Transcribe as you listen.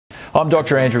I'm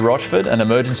Dr. Andrew Rochford, an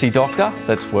emergency doctor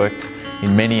that's worked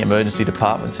in many emergency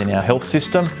departments in our health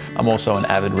system. I'm also an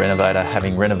avid renovator,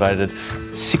 having renovated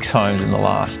 6 homes in the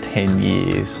last 10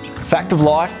 years. Fact of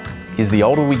life is the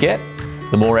older we get,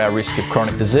 the more our risk of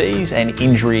chronic disease and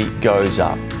injury goes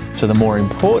up. So the more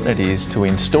important it is to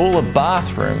install a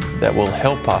bathroom that will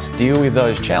help us deal with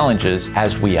those challenges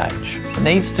as we age. It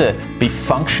needs to be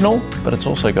functional, but it's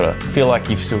also got to feel like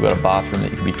you've still got a bathroom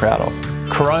that you can be proud of.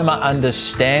 Caroma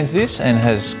understands this and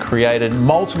has created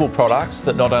multiple products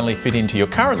that not only fit into your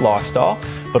current lifestyle,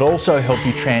 but also help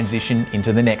you transition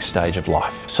into the next stage of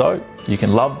life, so you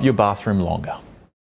can love your bathroom longer.